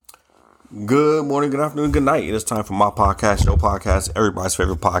Good morning, good afternoon, good night. It is time for my podcast, your podcast, everybody's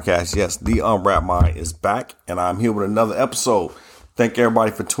favorite podcast. Yes, the Unwrapped Mind is back, and I'm here with another episode. Thank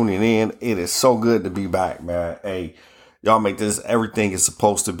everybody for tuning in. It is so good to be back, man. Hey, y'all make this everything it's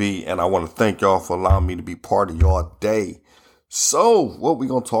supposed to be, and I want to thank y'all for allowing me to be part of y'all day. So, what we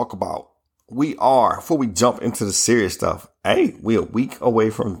gonna talk about? Before we jump into the serious stuff, hey, we're a week away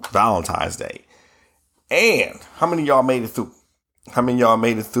from Valentine's Day. And how many of y'all made it through? How many of y'all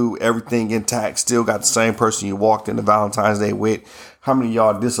made it through everything intact? Still got the same person you walked into Valentine's Day with? How many of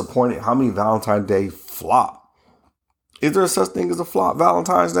y'all disappointed? How many Valentine's Day flop? Is there such thing as a flop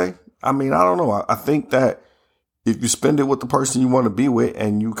Valentine's Day? I mean, I don't know. I think that if you spend it with the person you want to be with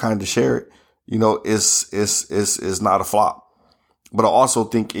and you kind of share it, you know, it's not a flop. But I also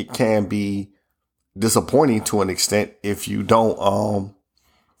think it can be disappointing to an extent if you don't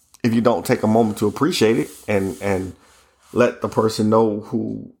take a moment to appreciate it and let the person know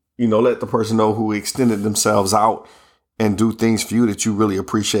who extended themselves out and do things for you that you really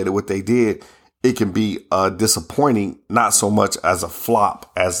appreciated what they did. It can be disappointing, not so much as a flop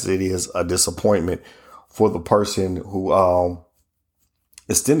as it is a disappointment for the person who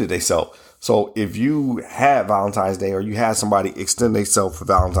extended themselves. So if you had Valentine's Day or you had somebody extend themselves for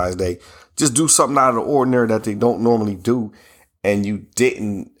Valentine's Day, just do something out of the ordinary that they don't normally do. And you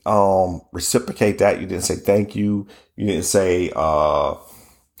didn't reciprocate that. You didn't say thank you. You didn't say,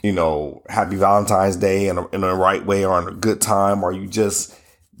 happy Valentine's Day in the right way or in a good time, or you just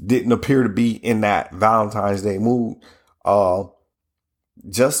didn't appear to be in that Valentine's Day mood.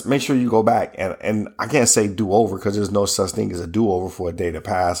 Just make sure you go back. And I can't say do over because there's no such thing as a do over for a day to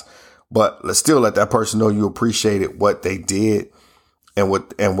pass. But let's still let that person know you appreciated what they did and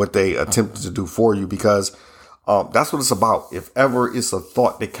what they attempted to do for you, because that's what it's about. If ever it's a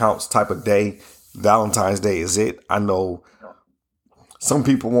thought that counts type of day, Valentine's Day is it. I know some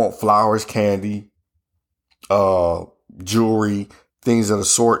people want flowers, candy, jewelry, things of the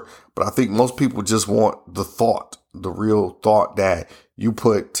sort. But I think most people just want the thought, the real thought that you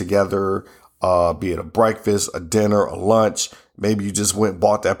put together, be it a breakfast, a dinner, a lunch. Maybe you just went and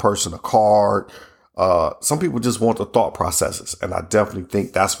bought that person a card. Some people just want the thought processes. And I definitely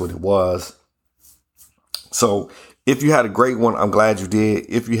think that's what it was. So if you had a great one, I'm glad you did.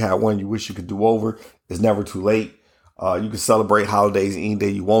 If you had one you wish you could do over, it's never too late. You can celebrate holidays any day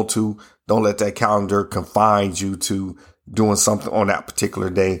you want to. Don't let that calendar confine you to doing something on that particular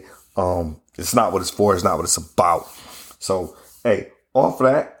day. It's not what it's for. It's not what it's about. So, hey, off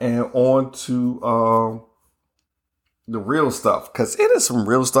of that and on to the real stuff, because it is some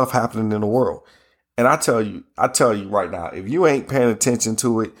real stuff happening in the world. And I tell you right now, if you ain't paying attention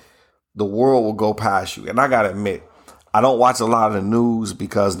to it, the world will go past you. And I got to admit, I don't watch a lot of the news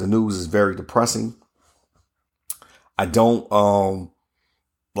because the news is very depressing. I don't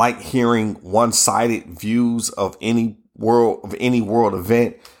like hearing one-sided views of any world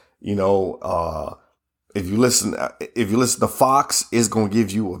event. You know, if you listen to Fox, it's going to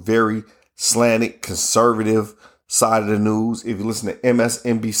give you a very slanted, conservative side of the news. If you listen to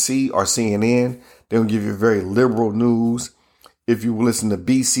MSNBC or CNN, they're going to give you very liberal news. If you listen to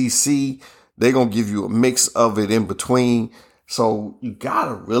BCC, they're going to give you a mix of it in between. So you got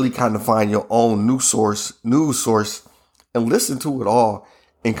to really kind of find your own news source and listen to it all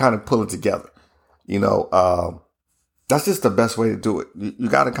and kind of pull it together. You know, that's just the best way to do it. You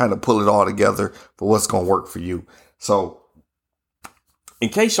got to kind of pull it all together for what's going to work for you. So in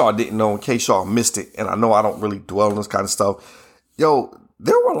case y'all didn't know, in case y'all missed it, and I know I don't really dwell on this kind of stuff, there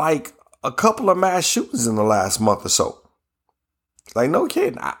were like a couple of mass shootings in the last month or so. Like, no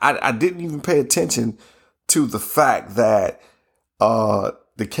kidding. I didn't even pay attention to the fact that the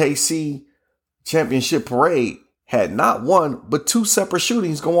KC championship parade had not one, but two separate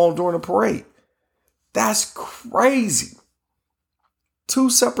shootings go on during the parade. That's crazy. Two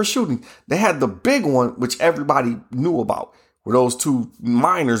separate shootings. They had the big one, which everybody knew about, where those two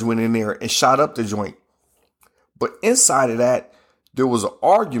minors went in there and shot up the joint. But inside of that, there was an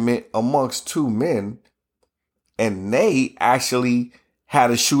argument amongst two men, and they actually had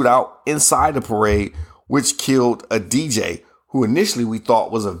a shootout inside the parade, which killed a DJ who initially we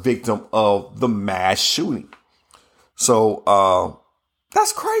thought was a victim of the mass shooting. So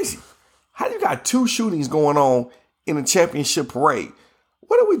that's crazy. How you got two shootings going on in a championship parade?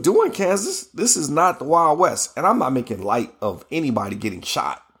 What are we doing, Kansas? This is not the Wild West. And I'm not making light of anybody getting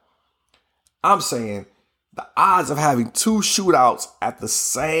shot. I'm saying the odds of having two shootouts at the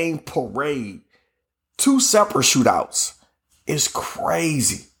same parade, two separate shootouts, is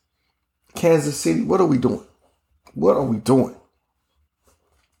crazy. Kansas City, what are we doing? What are we doing?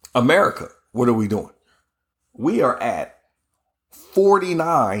 America, what are we doing? We are at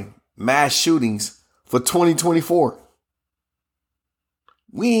 49 mass shootings for 2024.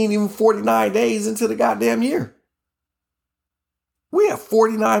 We ain't even 49 days into the goddamn year. We have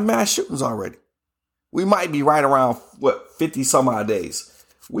 49 mass shootings already. We might be right around, 50 some odd days.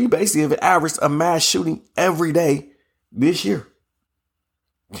 We basically have averaged a mass shooting every day this year.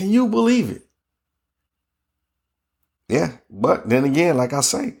 Can you believe it? Yeah, but then again, like I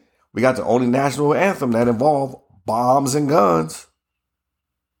say, we got the only national anthem that involves bombs and guns.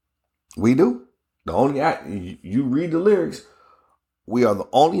 We do. The only, you read the lyrics, we are the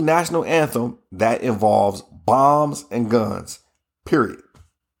only national anthem that involves bombs and guns, period.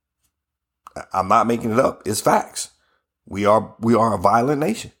 I'm not making it up. It's facts. We are a violent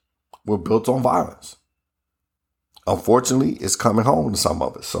nation. We're built on violence. Unfortunately, it's coming home to some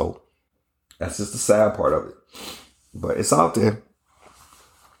of us. So that's just the sad part of it. But it's out there.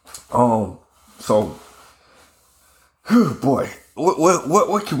 So, boy,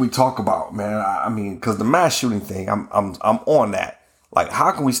 what can we talk about, man? I mean, because the mass shooting thing, I'm on that. Like,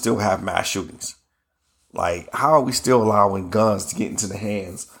 how can we still have mass shootings? Like, how are we still allowing guns to get into the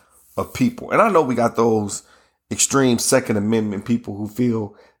hands of people? And I know we got those extreme Second Amendment people who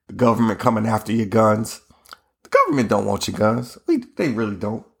feel the government coming after your guns. The government don't want your guns. They really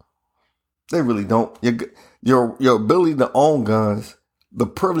don't. They really don't. Your ability to own guns, the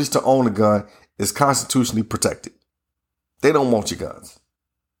privilege to own a gun, is constitutionally protected. They don't want your guns.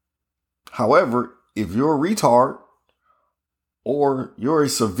 However, if you're a retard or you're a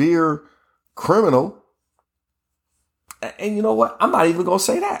severe criminal, and you know what? I'm not even going to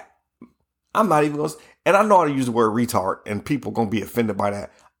say that. I'm not even going to. And I know how to use the word retard, and people are going to be offended by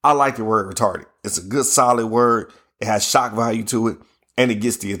that. I like the word retarded. It's a good, solid word. It has shock value to it, and it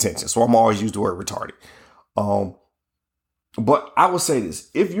gets the attention. So I'm always use the word retarded. But I will say this.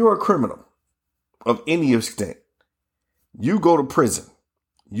 If you're a criminal of any extent, you go to prison,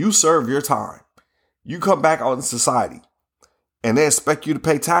 you serve your time, you come back out in society, and they expect you to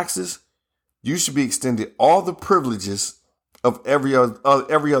pay taxes, you should be extended all the privileges of every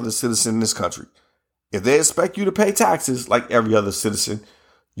other citizen in this country. If they expect you to pay taxes like every other citizen,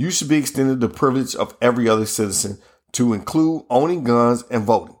 you should be extended the privilege of every other citizen, to include owning guns and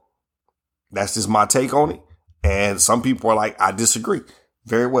voting. That's just my take on it. And some people are like, I disagree.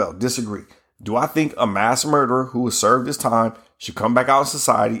 Very well, disagree. Do I think a mass murderer who has served his time should come back out in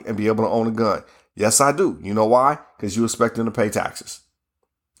society and be able to own a gun? Yes, I do. You know why? Because you expect them to pay taxes.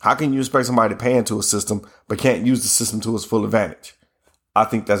 How can you expect somebody to pay into a system but can't use the system to its full advantage? I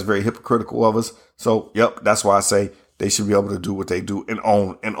think that's very hypocritical of us. So, yep, that's why I say they should be able to do what they do and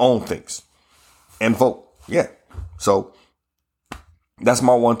own things and vote. Yeah. So that's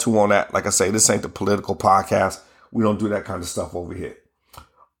my 1-2 on that. Like I say, this ain't the political podcast. We don't do that kind of stuff over here.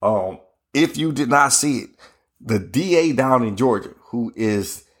 If you did not see it, the DA down in Georgia, who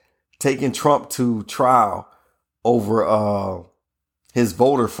is taking Trump to trial over his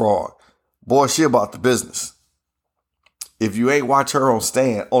voter fraud, boy, she about the business. If you ain't watch her on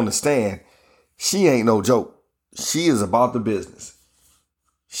the stand, she ain't no joke. She is about the business.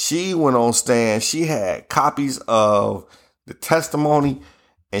 She went on stand. She had copies of the testimony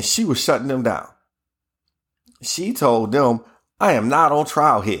and she was shutting them down. She told them, I am not on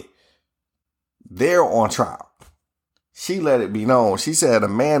trial here. They're on trial. She let it be known. She said a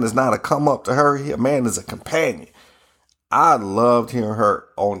man is not a come up to her. A man is a companion. I loved hearing her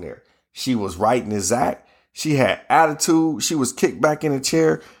on there. She was right in his act. She had attitude. She was kicked back in the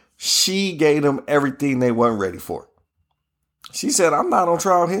chair. She gave them everything they weren't ready for. She said, I'm not on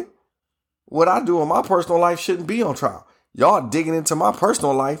trial here. What I do in my personal life shouldn't be on trial. Y'all digging into my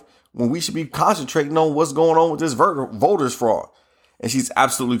personal life when we should be concentrating on what's going on with this voters fraud. And she's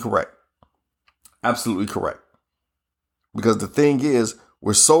absolutely correct. Absolutely correct. Because the thing is,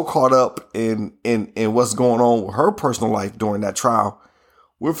 we're so caught up in what's going on with her personal life during that trial,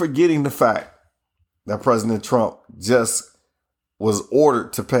 we're forgetting the fact that President Trump just was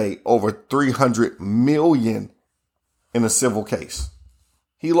ordered to pay over $300 million in a civil case.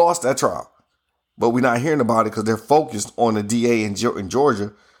 He lost that trial, but we're not hearing about it because they're focused on the DA in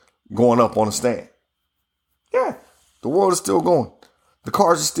Georgia going up on the stand. Yeah, the world is still going. The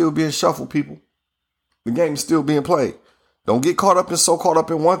cards are still being shuffled, people. The game is still being played. Don't get caught up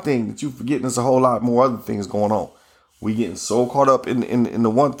in one thing that you forgetting there's a whole lot more other things going on. We getting so caught up in the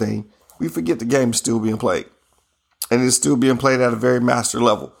one thing, we forget the game is still being played. And it's still being played at a very master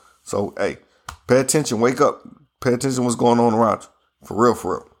level. So, hey, pay attention, wake up, pay attention to what's going on around you. For real.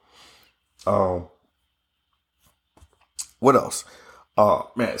 What else?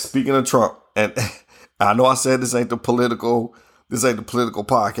 Man, speaking of Trump, and I know I said this ain't the political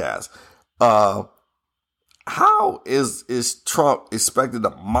podcast. How is Trump expected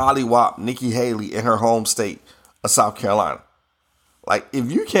to mollywop Nikki Haley in her home state of South Carolina? Like,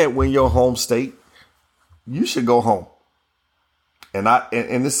 if you can't win your home state, you should go home. And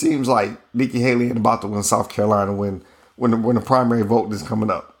it seems like Nikki Haley ain't about to win South Carolina when the primary vote is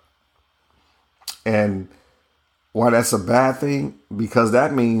coming up. And why that's a bad thing? Because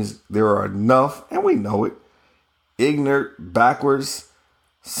that means there are enough, and we know it, ignorant, backwards,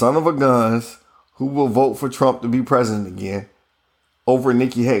 son of a guns who will vote for Trump to be president again over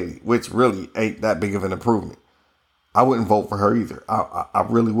Nikki Haley, which really ain't that big of an improvement. I wouldn't vote for her either. I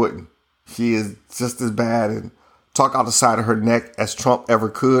really wouldn't. She is just as bad and talk out the side of her neck as Trump ever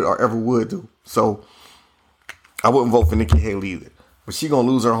could or ever would do. So I wouldn't vote for Nikki Haley either. But she's going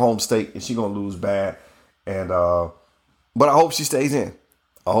to lose her home state, and she's going to lose bad. And but I hope she stays in.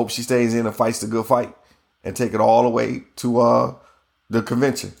 I hope she stays in and fights the good fight and take it all the way to the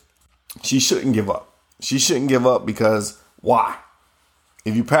convention. She shouldn't give up. She shouldn't give up because why?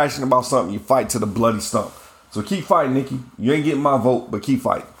 If you're passionate about something, you fight to the bloody stump. So keep fighting, Nikki. You ain't getting my vote, but keep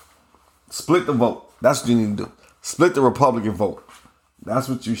fighting. Split the vote. That's what you need to do. Split the Republican vote. That's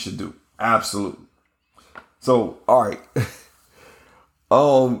what you should do. Absolutely. So, all right.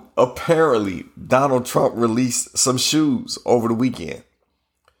 Apparently, Donald Trump released some shoes over the weekend,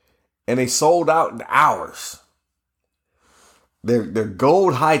 and they sold out in hours. They're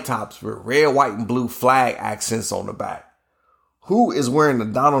gold high tops with red, white, and blue flag accents on the back. Who is wearing the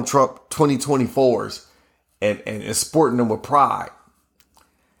Donald Trump 2024s and sporting them with pride?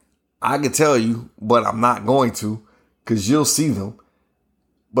 I can tell you, but I'm not going to, because you'll see them.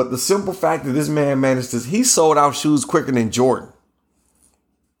 But the simple fact that this man managed this, he sold out shoes quicker than Jordan.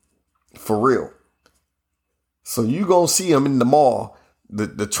 For real. So you going to see them in the mall,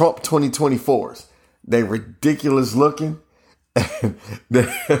 the Trump 2024s. They ridiculous looking.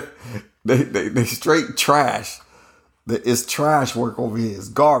 they straight trash. It's trash work over here. It's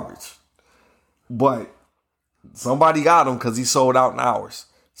garbage. But somebody got them because he sold out in hours.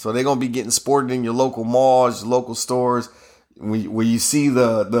 So they're going to be getting sported in your local malls, your local stores. When you see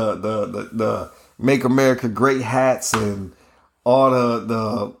the Make America Great hats and all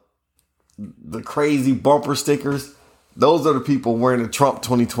the crazy bumper stickers, those are the people wearing the Trump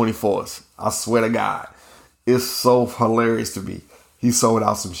 2024s. I swear to God. It's so hilarious to me. He sold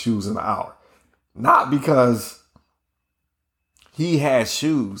out some shoes in an hour. Not because he had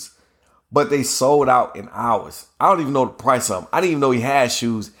shoes, but they sold out in hours. I don't even know the price of them. I didn't even know he had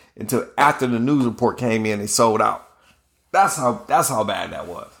shoes until after the news report came in. They sold out. That's how bad that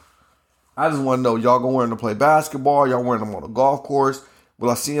was. I just want to know, y'all gonna wear them to play basketball? Y'all wearing them on a golf course? Will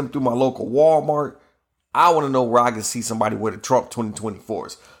I see them through my local Walmart? I want to know where I can see somebody wear the Trump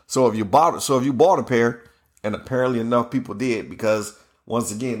 2024s. So if you bought a pair, and apparently enough people did, because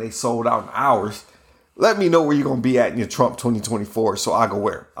once again they sold out in hours, let me know where you're gonna be at in your Trump 2024 so I can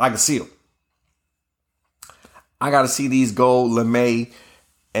wear them. I can see them. I gotta see these gold lame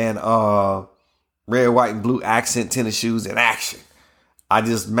and red, white, and blue accent tennis shoes in action. I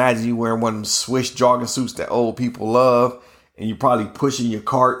just imagine you wearing one of them Swiss jogging suits that old people love, and you're probably pushing your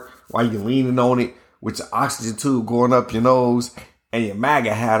cart while you're leaning on it with your oxygen tube going up your nose and your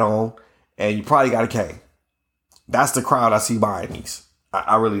MAGA hat on, and you probably got a cane. That's the crowd I see buying these.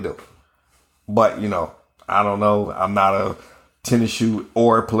 I really do. But, I don't know. I'm not a tennis shoe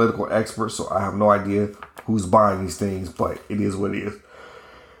or a political expert, so I have no idea who's buying these things, but it is what it is.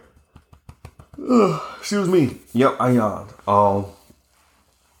 Excuse me. Yep, I yawned.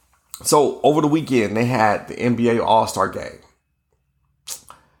 So over the weekend they had the NBA All-Star game.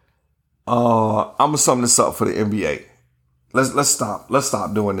 I'm gonna sum this up for the NBA. Let's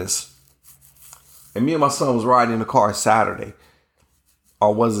stop doing this. And me and my son was riding in the car Saturday.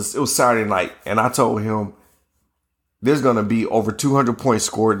 Or it was Saturday night, and I told him there's gonna be over 200 points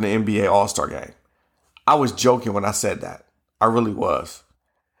scored in the NBA All-Star game. I was joking when I said that. I really was.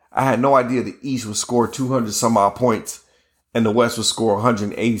 I had no idea the East would score 200 some odd points and the West would score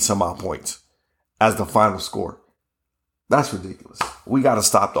 180 some odd points as the final score. That's ridiculous. We got to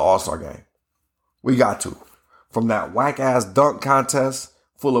stop the All-Star game. We got to. From that whack-ass dunk contest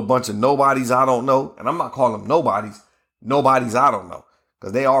full of a bunch of nobodies I don't know, and I'm not calling them nobodies I don't know,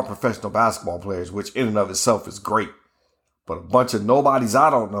 because they are professional basketball players, which in and of itself is great. But a bunch of nobodies I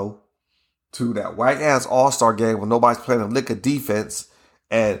don't know to that whack-ass All-Star game where nobody's playing a lick of defense,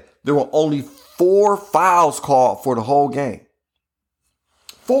 and there were only 4 fouls called for the whole game.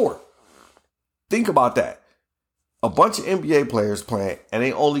 4. Think about that. A bunch of NBA players playing, and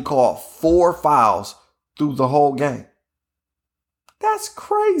they only called 4 fouls through the whole game. That's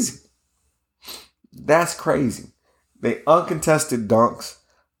crazy. That's crazy. They uncontested dunks,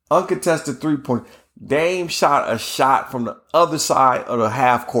 uncontested 3-point. Dame shot a shot from the other side of the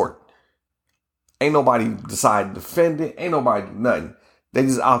half court. Ain't nobody decided to defend it. Ain't nobody do nothing. They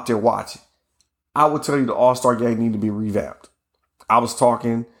just out there watching. I would tell you the All-Star game need to be revamped. I was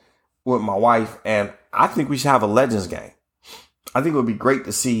talking with my wife, and I think we should have a Legends game. I think it would be great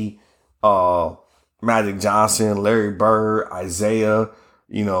to see Magic Johnson, Larry Bird, Isaiah,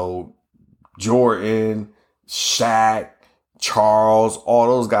 Jordan, Shaq, Charles, all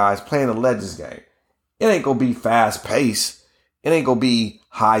those guys playing a Legends game. It ain't going to be fast paced. It ain't going to be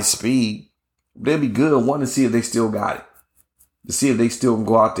high speed. But it'd be good, one, to see if they still got it. To see if they still can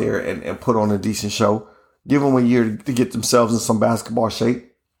go out there and put on a decent show. Give them a year to get themselves in some basketball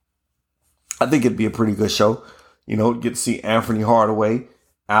shape. I think it'd be a pretty good show. Get to see Anthony Hardaway,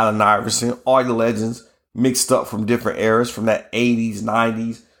 Allen Iverson, all the legends mixed up from different eras, from that 80s,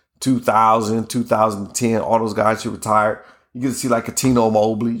 90s, 2000, 2010, all those guys who retired. You get to see like Tino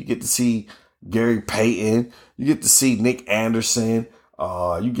Mobley. You get to see Gary Payton. You get to see Nick Anderson.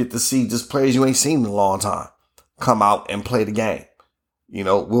 You get to see just players you ain't seen in a long time come out and play the game.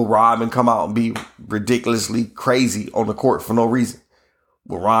 Will Rodman come out and be ridiculously crazy on the court for no reason?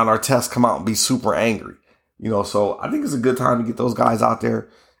 Will Ron Artest come out and be super angry? So I think it's a good time to get those guys out there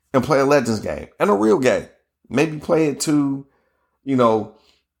and play a Legends game and a real game. Maybe play it to,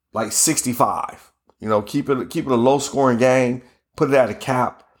 like 65. Keep it a low scoring game, put it at a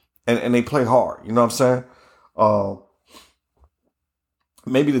cap, and they play hard. You know what I'm saying?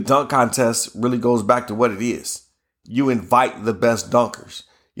 Maybe the dunk contest really goes back to what it is. You invite the best dunkers.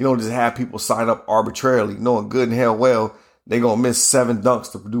 You don't just have people sign up arbitrarily, knowing good and hell well they're going to miss 7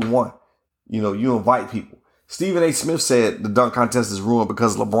 dunks to do 1. You invite people. Stephen A. Smith said the dunk contest is ruined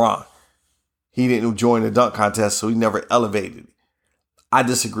because of LeBron. He didn't join the dunk contest, so he never elevated it. I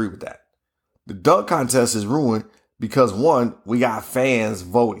disagree with that. The dunk contest is ruined because, 1, we got fans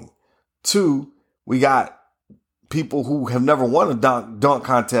voting. 2, we got people who have never won a dunk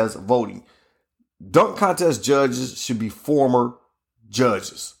contest voting. Dunk contest judges should be former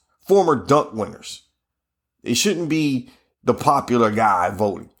judges, former dunk winners. It shouldn't be the popular guy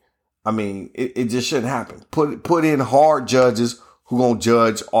voting. I mean, it just shouldn't happen. Put in hard judges who gonna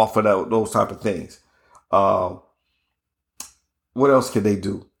judge off of those type of things. What else can they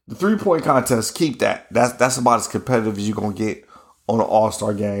do? The 3-point contest, keep that. That's about as competitive as you're gonna get on an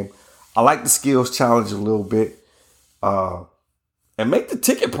All-Star game. I like the skills challenge a little bit. And make the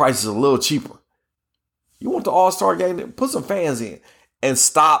ticket prices a little cheaper. You want the All-Star game? Put some fans in and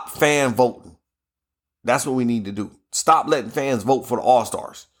stop fan voting. That's what we need to do. Stop letting fans vote for the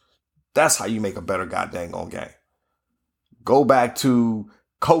All-Stars. That's how you make a better goddamn game. Go back to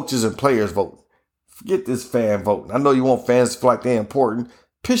coaches and players voting. Forget this fan voting. I know you want fans to feel like they're important.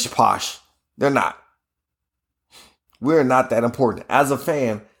 Pish posh. They're not. We're not that important. As a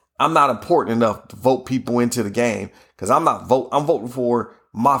fan, I'm not important enough to vote people into the game because I'm voting for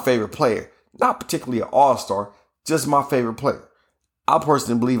my favorite player. Not particularly an all-star, just my favorite player. I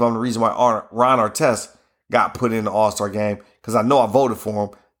personally believe I'm the reason why Ron Artest got put in the all-star game because I know I voted for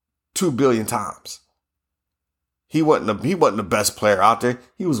him 2 billion times. He wasn't the best player out there.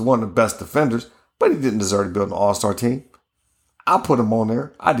 He was one of the best defenders, but he didn't deserve to be on the all-star team. I put him on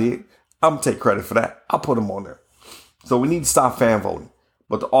there. I did. I'm going to take credit for that. I put him on there. So we need to stop fan voting.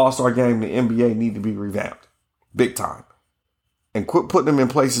 But the All-Star game in the NBA need to be revamped. Big time. And quit putting them in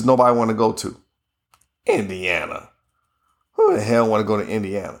places nobody want to go to. Indiana. Who the hell want to go to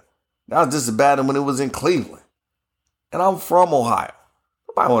Indiana? That was just as bad as when it was in Cleveland. And I'm from Ohio.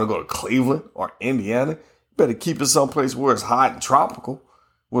 Nobody want to go to Cleveland or Indiana. You better keep it someplace where it's hot and tropical.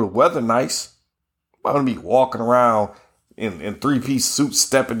 Where the weather nice. Nobody want to be walking around in 3-piece suits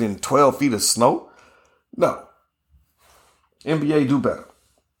stepping in 12 feet of snow. No. NBA do better.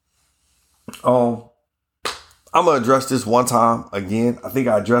 I'm going to address this one time again. I think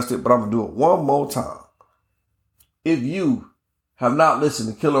I addressed it, but I'm going to do it one more time. If you have not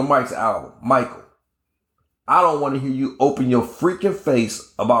listened to Killer Mike's album, Michael, I don't want to hear you open your freaking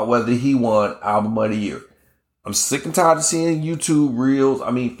face about whether he won Album of the Year. I'm sick and tired of seeing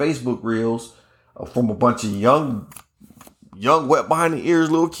Facebook reels from a bunch of young wet behind the ears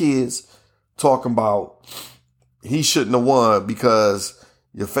little kids talking about he shouldn't have won because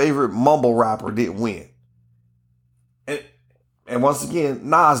your favorite mumble rapper didn't win. And once again,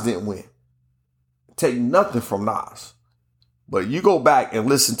 Nas didn't win. Take nothing from Nas. But you go back and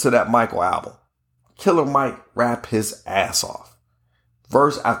listen to that Michael album. Killer Mike rap his ass off.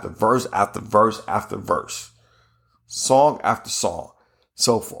 Verse after verse after verse after verse. Song after song.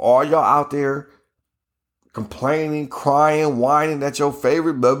 So for all y'all out there complaining, crying, whining that your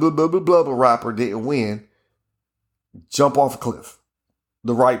favorite blah, blah, blah, blah, blah, blah rapper didn't win, jump off a cliff.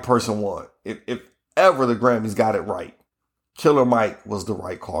 The right person won. If ever the Grammys got it right. Killer Mike was the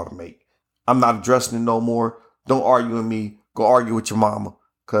right call to make. I'm not addressing it no more. Don't argue with me. Go argue with your mama,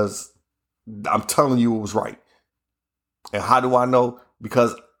 because I'm telling you it was right. And how do I know?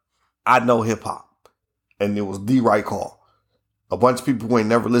 Because I know hip hop, and it was the right call. A bunch of people who ain't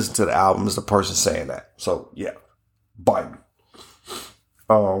never listened to the album is the person saying that. So yeah, bite me.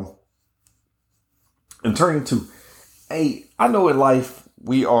 And turning to, I know in life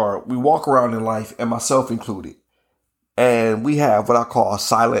we walk around in life, and myself included, and we have what I call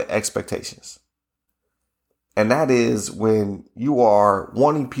silent expectations. And that is when you are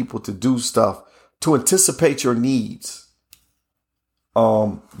wanting people to do stuff to anticipate your needs.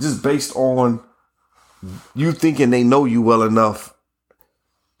 Just based on you thinking they know you well enough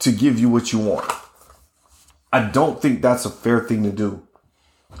to give you what you want. I don't think that's a fair thing to do,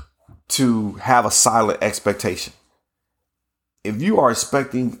 to have a silent expectation. If you are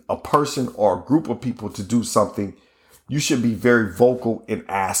expecting a person or a group of people to do something, you should be very vocal in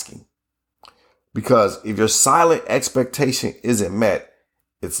asking. Because if your silent expectation isn't met,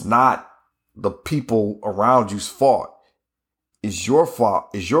 it's not the people around you's fault. It's your fault.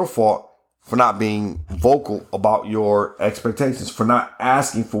 It's your fault for not being vocal about your expectations, for not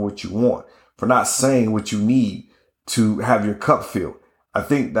asking for what you want, for not saying what you need to have your cup filled. I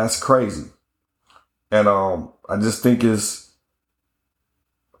think that's crazy. And I just think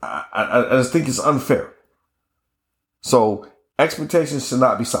I just think it's unfair. So expectations should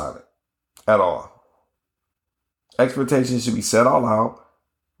not be silent at all. Expectations should be said out loud.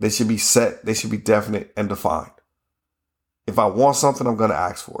 They should be set. They should be definite and defined. If I want something, I'm going to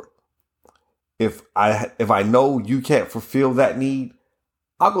ask for it. If I know you can't fulfill that need,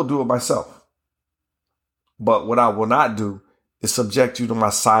 I'll go do it myself. But what I will not do is subject you to my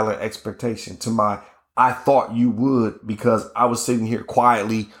silent expectation, to my I thought you would because I was sitting here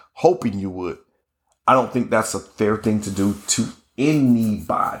quietly hoping you would. I don't think that's a fair thing to do to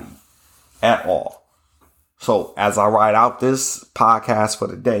anybody at all. So as I write out this podcast for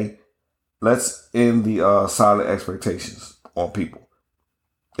the day, let's end the silent expectations on people.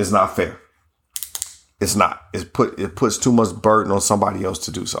 It's not fair. It's not. It puts too much burden on somebody else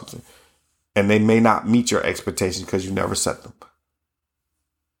to do something. And they may not meet your expectations because you never set them.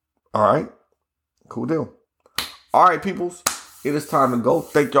 All right. Cool deal. All right, peoples. It is time to go.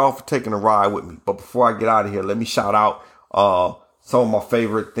 Thank y'all for taking a ride with me. But before I get out of here, let me shout out some of my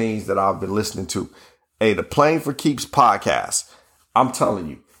favorite things that I've been listening to. Hey, the Playing for Keeps podcast. I'm telling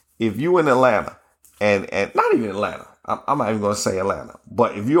you, if you in Atlanta, and not even Atlanta, I'm not even going to say Atlanta,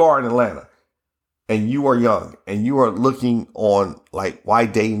 but if you are in Atlanta and you are young and you are looking on like why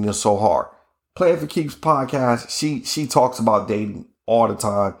dating is so hard, Playing for Keeps podcast. She talks about dating all the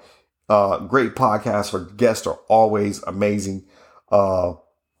time. Great podcast. Her guests are always amazing. So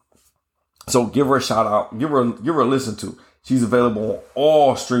give her a shout out. Give her a listen to. She's available on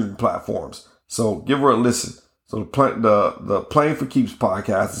all streaming platforms. So give her a listen. So the Playing for Keeps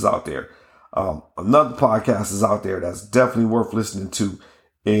podcast is out there. Another podcast is out there that's definitely worth listening to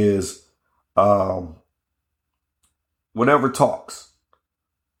is Whatever Talks.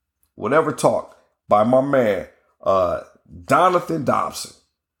 Whatever Talk by my man Jonathan Dobson.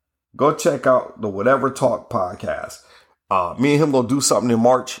 Go check out the Whatever Talk podcast. Me and him gonna do something in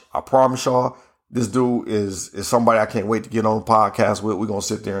March. I promise y'all. This dude is somebody I can't wait to get on the podcast with. We're gonna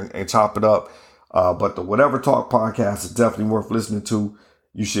sit there and chop it up. But the Whatever Talk podcast is definitely worth listening to.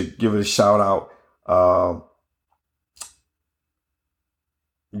 You should give it a shout out.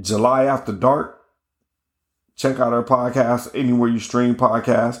 July After Dark. Check out her podcast anywhere you stream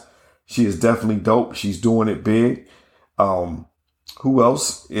podcasts. She is definitely dope. She's doing it big. Who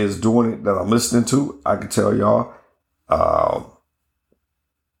else is doing it that I'm listening to? I can tell y'all.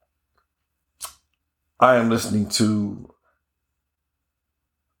 I am listening to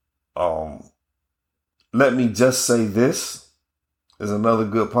Let Me Just Say This is another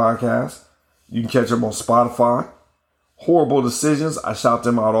good podcast. You can catch them on Spotify. Horrible Decisions. I shout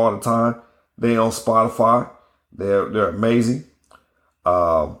them out all the time. They on Spotify. They're amazing.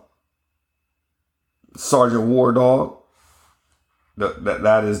 Sergeant War Dog.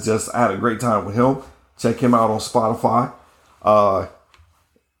 That is just, I had a great time with him. Check him out on Spotify.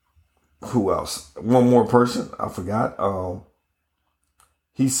 Who else? One more person. I forgot.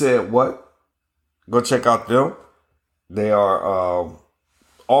 He Said What? Go check out them. They are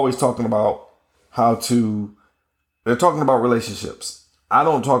always talking about they're talking about relationships. I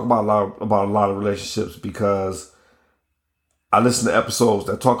don't talk about a lot of relationships because I listen to episodes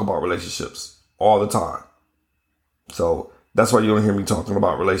that talk about relationships all the time. So that's why you don't hear me talking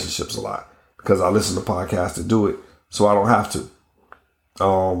about relationships a lot, because I listen to podcasts that do it, so I don't have to.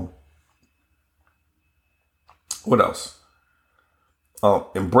 What else?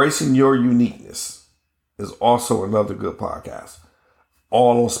 Embracing Your Uniqueness is also another good podcast.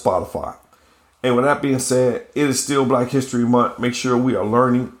 All on Spotify. And with that being said, it is still Black History Month. Make sure we are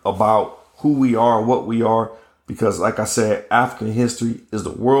learning about who we are and what we are. Because like I said, African history is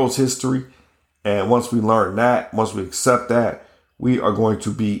the world's history. And once we learn that, once we accept that, we are going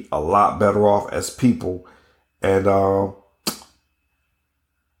to be a lot better off as people. And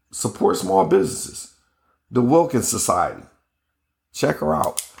support small businesses. The Wilkins Society. Check her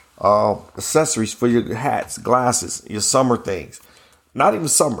out. Accessories for your hats, glasses, your summer things. Not even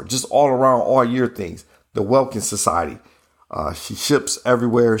summer, just all around, all year things. The Wilkins Society. She ships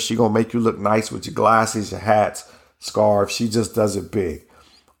everywhere. She gonna make you look nice with your glasses, your hats, scarves. She just does it big.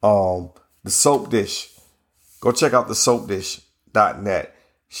 The Soap Dish. Go check out the soapdish.net.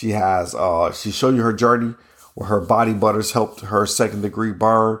 She has, she show you her journey where her body butters helped her 2nd degree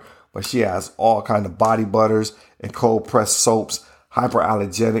burn. But she has all kind of body butters and cold pressed soaps,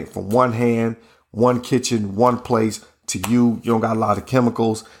 hyperallergenic from one hand, one kitchen, one place to you. You don't got a lot of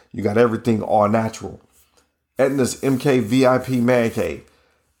chemicals. You got everything all natural. Edna's MK VIP Man Cave.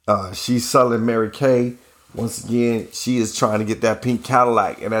 She's selling Mary Kay. Once again, she is trying to get that pink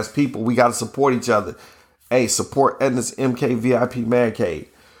Cadillac. And as people, we got to support each other. Hey, support Edna's MK VIP Man Cave.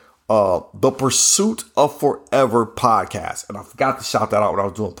 The Pursuit of Forever podcast. And I forgot to shout that out when I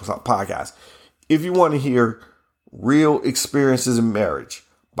was doing podcast. If you want to hear real experiences in marriage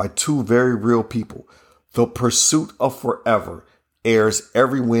by two very real people, The Pursuit of Forever airs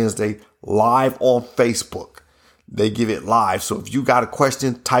every Wednesday live on Facebook. They give it live. So if you got a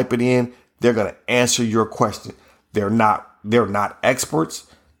question, type it in. They're going to answer your question. They're not experts.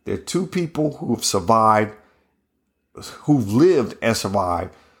 They're two people who've survived, who've lived and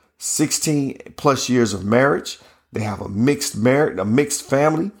survived 16 plus years of marriage. They have a mixed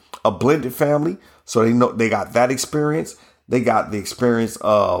family, a blended family. So they know they got that experience. They got the experience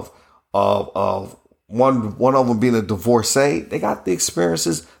of one of them being a divorcee. They got the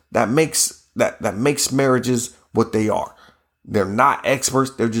experiences that makes marriages what they are. They're not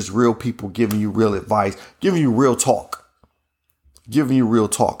experts. They're just real people giving you real advice, giving you real talk.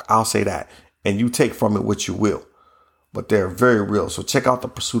 I'll say that. And you take from it what you will. But they're very real. So check out the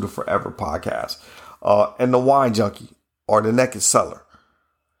Pursuit of Forever podcast. And the Wine Junkie or the Naked Seller.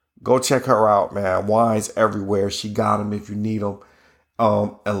 Go check her out, man. Wines everywhere. She got them if you need them.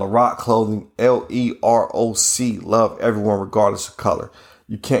 And Leroc Clothing, LEROC. Love everyone regardless of color.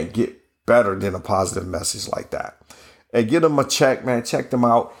 You can't get better than a positive message like that. And give them a check, man. Check them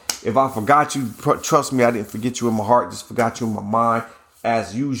out. If I forgot you, trust me, I didn't forget you in my heart. Just forgot you in my mind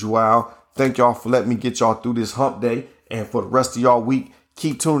as usual. Thank y'all for letting me get y'all through this hump day. And for the rest of y'all week,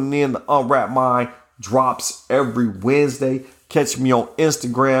 keep tuning in. The Unwrapped Mind drops every Wednesday. Catch me on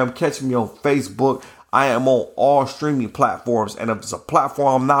Instagram. Catch me on Facebook. I am on all streaming platforms. And if it's a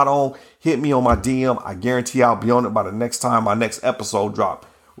platform I'm not on, hit me on my DM. I guarantee I'll be on it by the next time my next episode drop.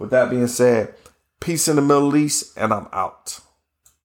 With that being said, peace in the Middle East, and I'm out.